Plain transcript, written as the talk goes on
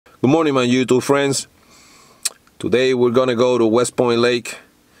Good morning, my YouTube friends. Today we're gonna go to West Point Lake.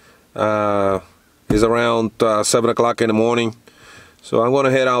 It's around 7 o'clock in the morning, so I'm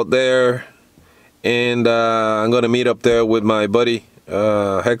gonna head out there, and I'm gonna meet up there with my buddy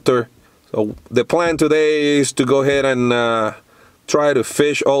Hector. So the plan today is to go ahead and try to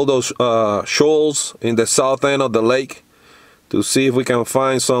fish all those shoals in the south end of the lake to see if we can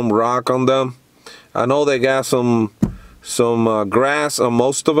find some rock on them. I know they got some grass on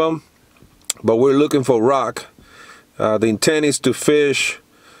most of them, but we're looking for rock. The intent is to fish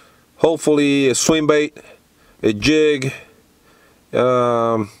hopefully a swim bait, a jig.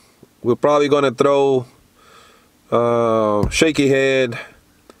 We're probably gonna throw shaky head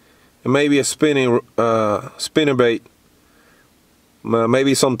and maybe a spinning bait,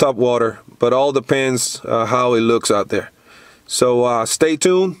 maybe some top water, but all depends how it looks out there. So stay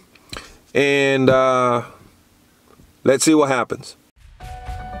tuned, and let's see what happens.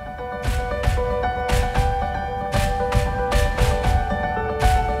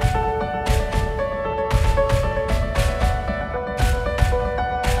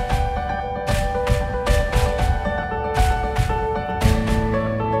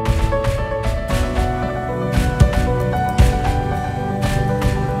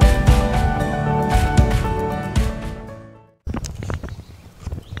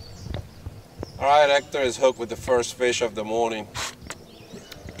 Alright, Hector is hooked with the first fish of the morning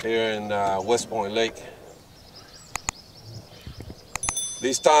here in West Point Lake.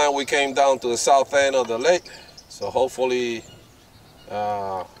 This time we came down to the south end of the lake, so hopefully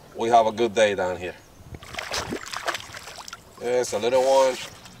we have a good day down here. Yeah, it's a little one,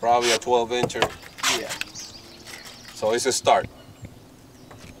 probably a 12-incher. Yeah. So it's a start.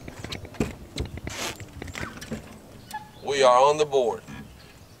 We are on the board.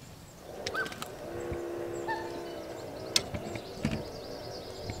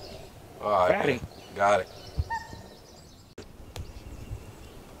 All right, got it.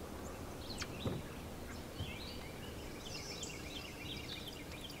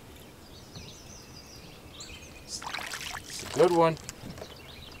 It's a good one.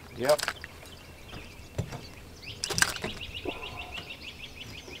 Yep.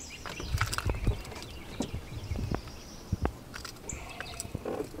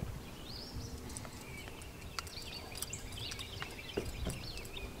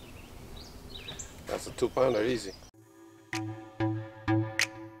 That's a 2-pounder easy.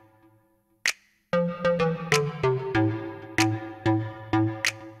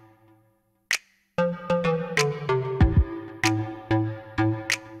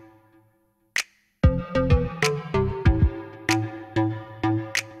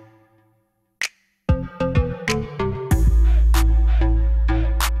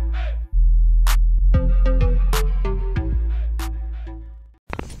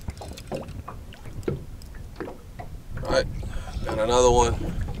 Alright, got another one.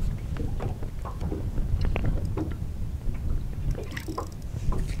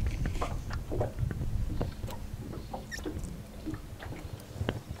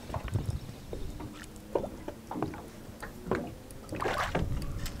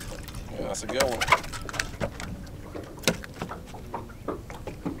 Yeah, that's a good one.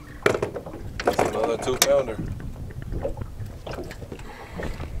 That's another 2-pounder.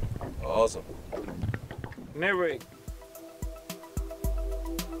 Awesome. Never.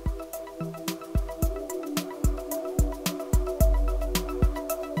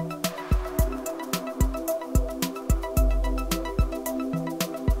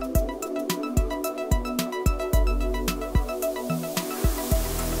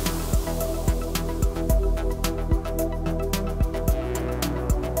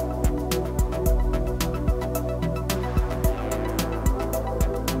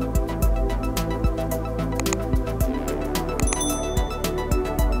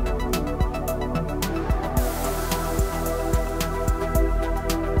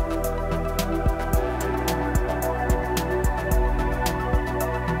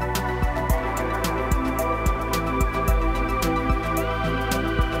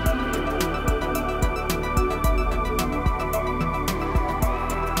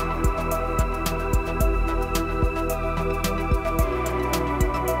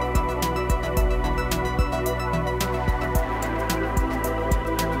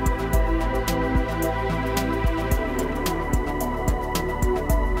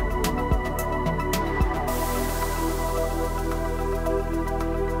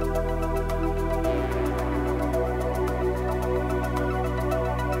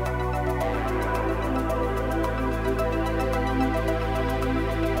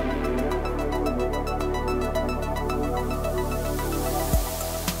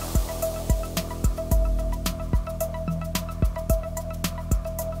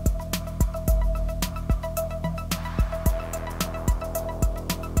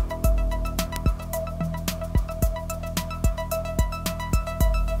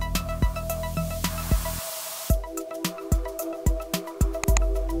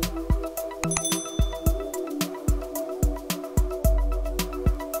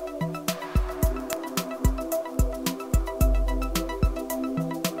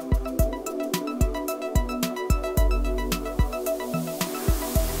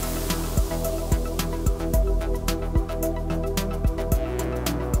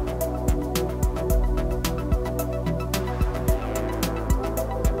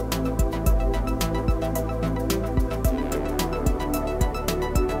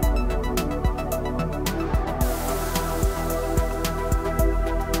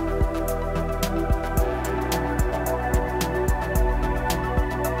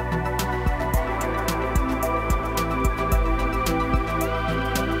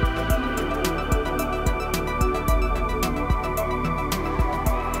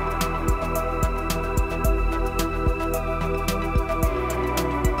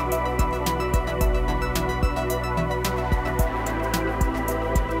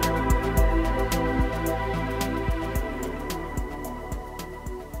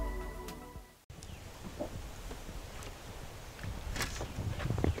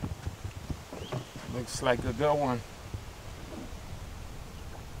 Looks like a good one.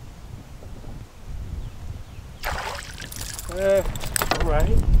 All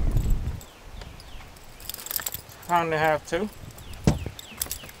right. Pound and a half too.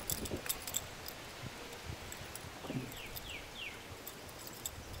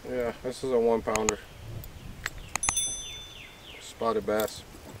 Yeah, this is a 1 pounder. Spotted bass.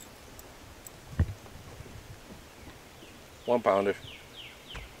 1 pounder.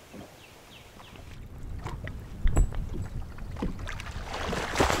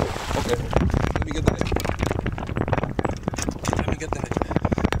 Okay, let me get that. Let me get that.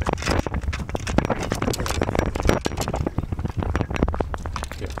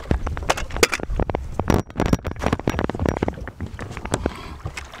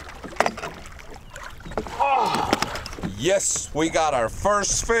 Yes, we got our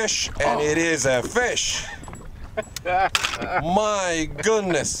first fish, and it is a fish. My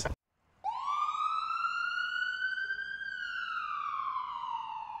goodness.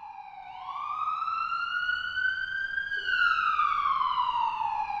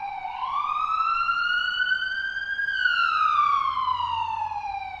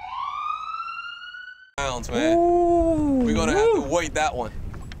 Pounds, man. Ooh, We're gonna have to weight that one.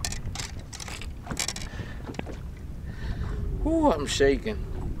 Ooh, I'm shaking.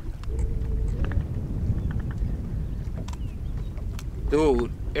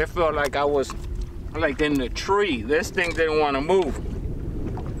 Dude, it felt like I was like in the tree. This thing didn't want to move.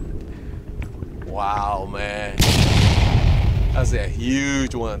 Wow, man. That's a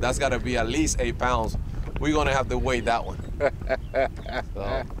huge one. That's gotta be at least 8 pounds. We're gonna have to weight that one.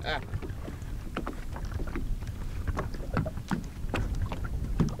 So.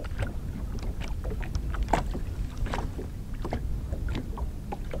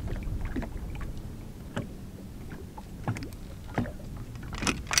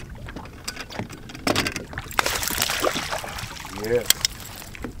 Yeah.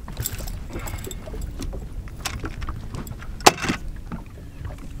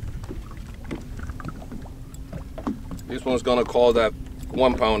 This one's gonna call that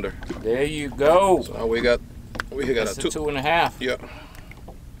 1 pounder. There you go. So we got That's a 2 and a half. Yeah.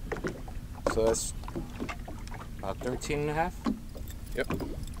 So that's about 13 and a half. Yep.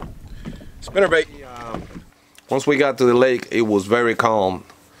 Spinnerbait. Once we got to the lake, it was very calm.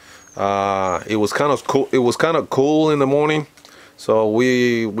 It was kind of cool. It was kind of cool in the morning. So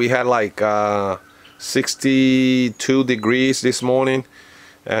we had like 62 degrees this morning,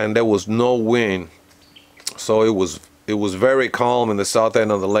 and there was no wind. So it was very calm in the south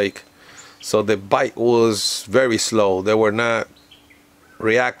end of the lake. So the bite was very slow. They were not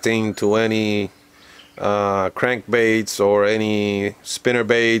reacting to any crankbaits or any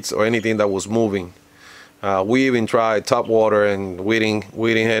spinnerbaits or anything that was moving. We even tried top water, and we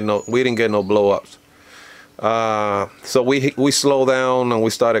didn't get no blow-ups. So we slowed down, and we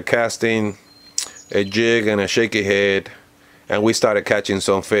started casting a jig and a shaky head, and we started catching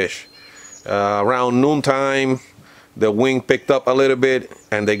some fish. Around noontime, the wind picked up a little bit,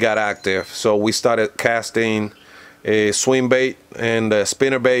 and they got active. So we started casting a swim bait and a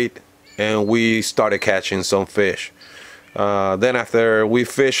spinnerbait, and we started catching some fish. Then after we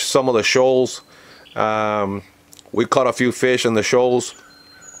fished some of the shoals, we caught a few fish in the shoals,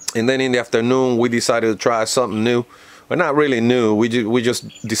 and then in the afternoon we decided to try something new. Well, not really new. We just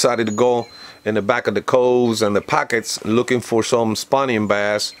decided to go in the back of the coves and the pockets looking for some spawning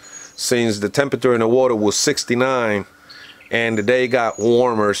bass, since the temperature in the water was 69 and the day got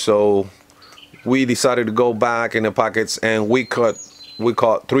warmer. So we decided to go back in the pockets, and we caught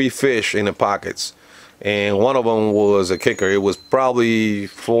 3 fish in the pockets, and one of them was a kicker. It was probably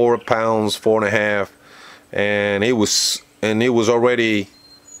 4 pounds, 4.5, and it was already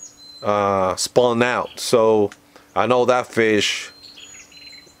spun out. So I know that fish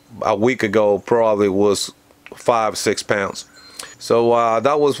a week ago probably was 5-6 pounds. So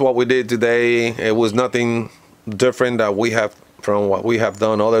that was what we did today. It was nothing different that we have from what we have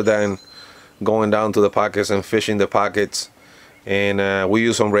done, other than going down to the pockets and fishing the pockets. And we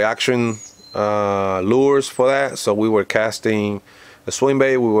used some reaction lures for that. So we were casting a swim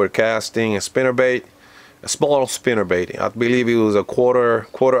bait, we were casting a spinnerbait, a small spinnerbait. I believe it was a quarter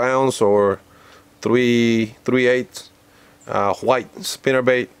ounce or 3/8 white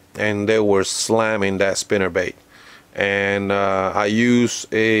spinnerbait, and they were slamming that spinnerbait. And I used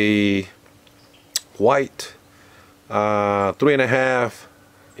a white 3.5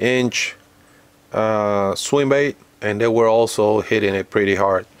 inch swim bait, and they were also hitting it pretty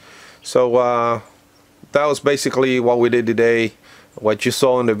hard. So that was basically what we did today. what you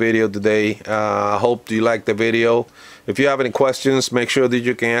saw in the video today. I hope you liked the video. If you have any questions, make sure that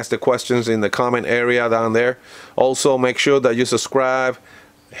you can ask the questions in the comment area down there. Also, make sure that you subscribe.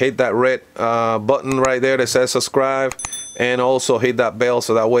 Hit that red button right there that says subscribe, and also hit that bell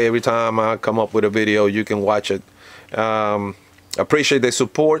so that way every time I come up with a video you can watch it. Appreciate the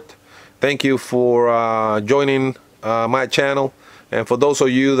support. Thank you for joining my channel, and for those of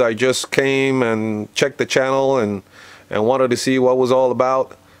you that just came and checked the channel and wanted to see what was all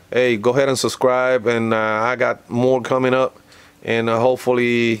about, hey, go ahead and subscribe, and I got more coming up, and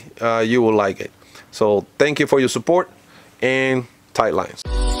hopefully you will like it. So thank you for your support, and tight lines.